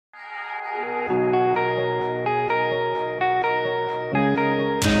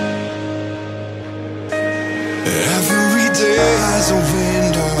day as a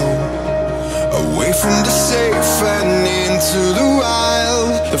window, away from the safe and into the wild.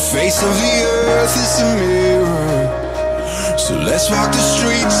 The face of the earth is a mirror, so let's walk the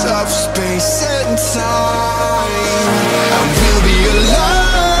streets of space and time, and we'll be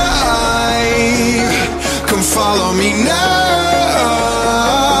alive. Come follow me now,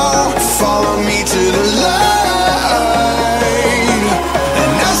 follow me to the light,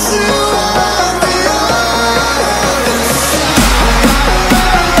 and I'll see you out beyond.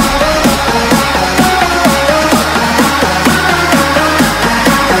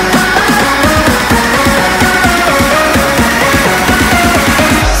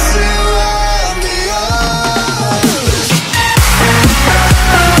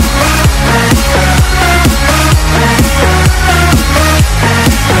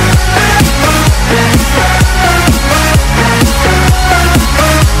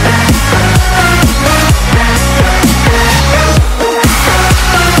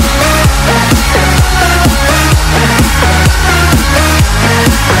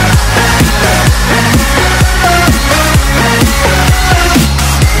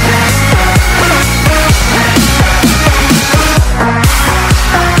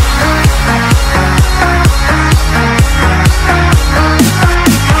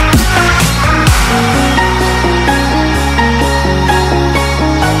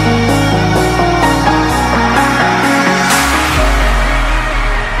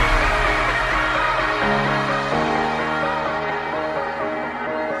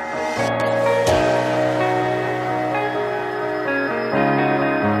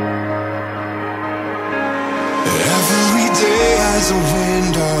 Every day as a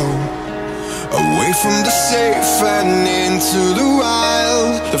window, away from the safe and into the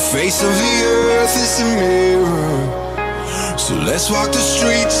wild. The face of the earth is a mirror, so let's walk the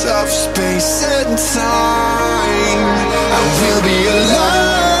streets of space and time, and we'll be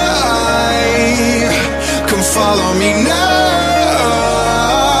alive. Come follow me now.